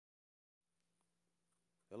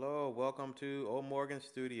Hello, welcome to Morgan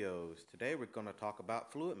Studios. Today we're going to talk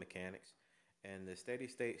about fluid mechanics and the steady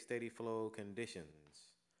state, steady flow conditions.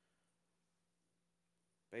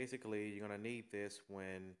 Basically, you're going to need this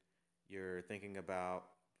when you're thinking about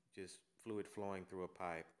just fluid flowing through a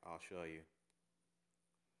pipe. I'll show you.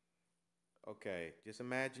 Okay, just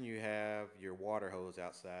imagine you have your water hose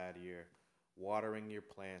outside, you're watering your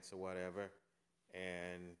plants or whatever,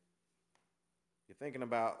 and you're thinking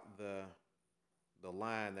about the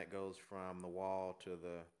line that goes from the wall to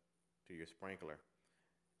your sprinkler.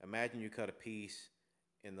 Imagine you cut a piece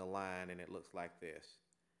in the line and it looks like this.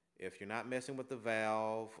 If you're not messing with the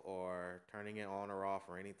valve or turning it on or off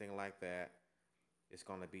or anything like that, it's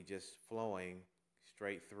going to be just flowing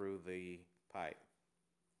straight through the pipe.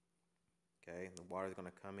 Okay, the water is going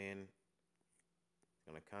to come in, it's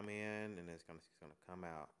going to come in, and it's going to come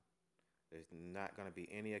out. There's not going to be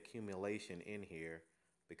any accumulation in here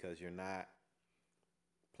because you're not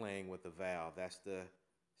playing with the valve. That's the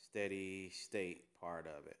steady state part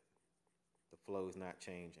of it. The flow is not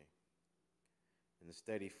changing. And the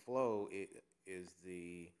steady flow is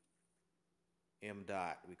the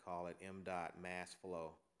MDOT. We call it MDOT, mass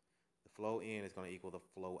flow. The flow in is going to equal the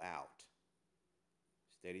flow out.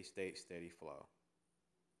 Steady state, steady flow.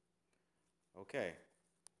 Okay.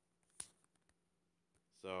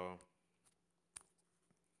 So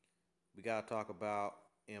we got to talk about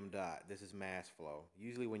MDOT. This is mass flow.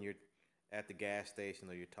 Usually when you're at the gas station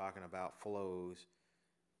or you're talking about flows,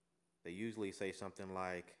 they usually say something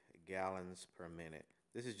like gallons per minute.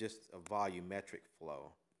 This is just a volumetric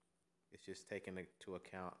flow. It's just taking into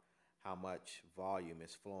account how much volume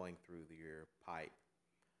is flowing through your pipe.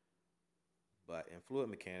 But in fluid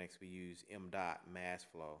mechanics, we use MDOT, mass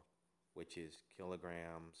flow, which is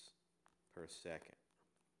kilograms per second.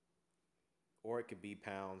 Or it could be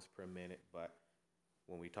pounds per minute, but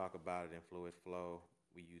when we talk about it in fluid flow,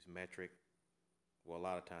 we use metric. Well, a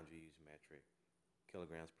lot of times we use metric,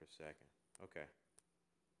 kilograms per second. Okay.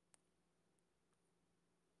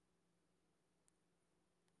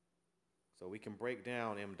 So we can break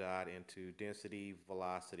down MDOT into density,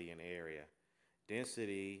 velocity, and area.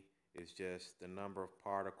 Density is just the number of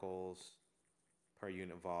particles per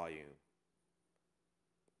unit volume.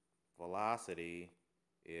 Velocity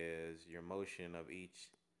is your motion of each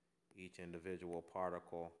individual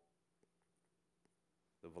particle,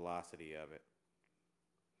 the velocity of it.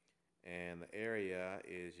 And the area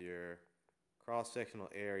is your cross-sectional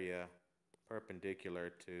area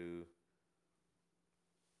perpendicular to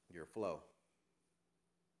your flow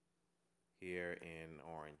here in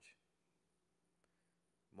orange.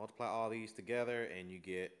 Multiply all these together and you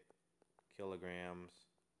get kilograms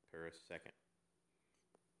per second.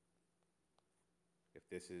 If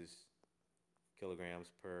this is kilograms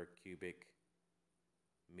per cubic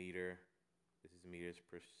meter, this is meters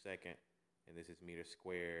per second, and this is meters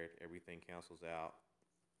squared, everything cancels out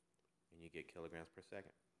and you get kilograms per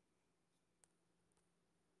second.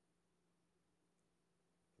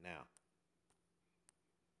 Now,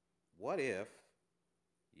 what if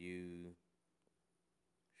you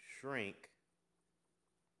shrink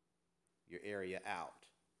your area out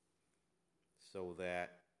so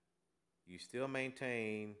that you still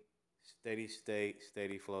maintain steady state,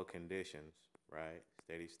 steady flow conditions, right?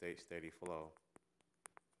 Steady state, steady flow.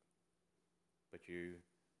 But you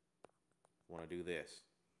want to do this.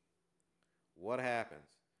 What happens?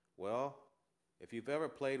 Well, if you've ever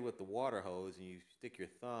played with the water hose and you stick your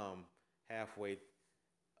thumb halfway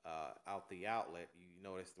out the outlet, you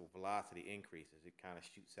notice the velocity increases. It kind of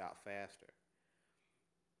shoots out faster.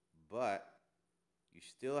 But you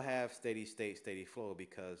still have steady state, steady flow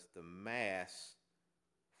because the mass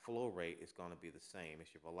flow rate is going to be the same. It's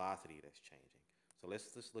your velocity that's changing. So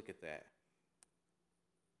let's just look at that.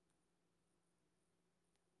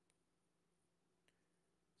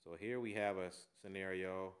 So here we have a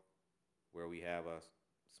scenario where we have a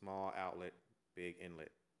small outlet, big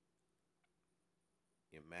inlet.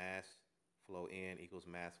 Your mass flow in equals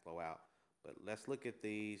mass flow out. But let's look at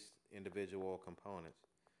these individual components.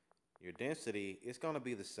 Your density is going to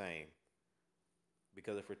be the same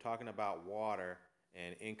because if we're talking about water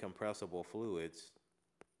and incompressible fluids,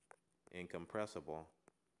 incompressible,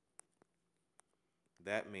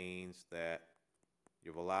 that means that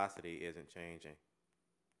your velocity isn't changing.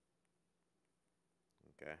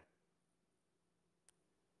 Okay.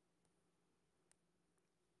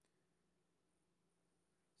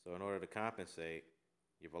 So in order to compensate,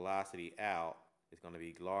 your velocity out is going to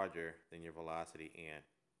be larger than your velocity in.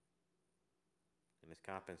 And it's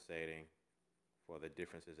compensating for the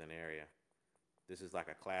differences in area. This is like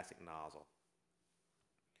a classic nozzle.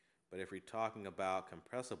 But if we're talking about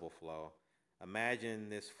compressible flow, imagine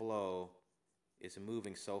this flow is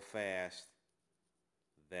moving so fast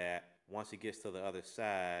that once it gets to the other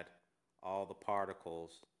side, all the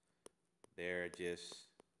particles, they're just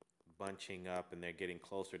bunching up and they're getting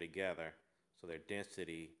closer together, so their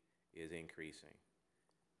density is increasing.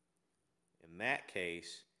 In that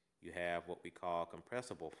case, you have what we call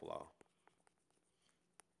compressible flow.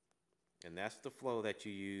 And that's the flow that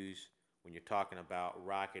you use when you're talking about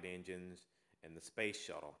rocket engines and the space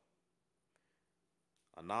shuttle.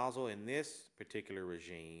 A nozzle in this particular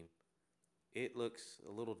regime, it looks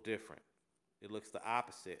a little different. It looks the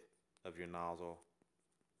opposite of your nozzle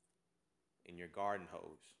in your garden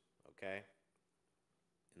hose, okay?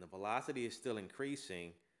 And the velocity is still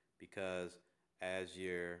increasing because as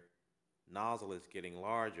your nozzle is getting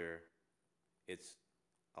larger, it's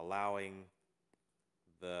allowing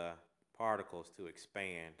the particles to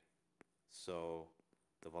expand, so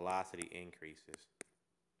the velocity increases.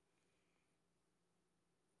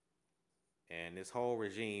 And this whole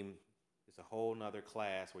regime is a whole nother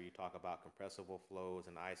class where you talk about compressible flows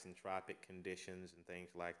and isentropic conditions and things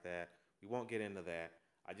like that. We won't get into that.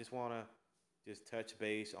 I just want to touch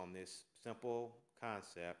base on this simple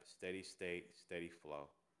concept: steady state, steady flow.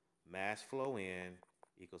 Mass flow in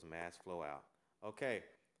equals mass flow out. Okay,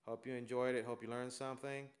 hope you enjoyed it. Hope you learned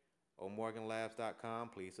something. omorganlabs.com.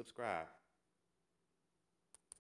 Please subscribe.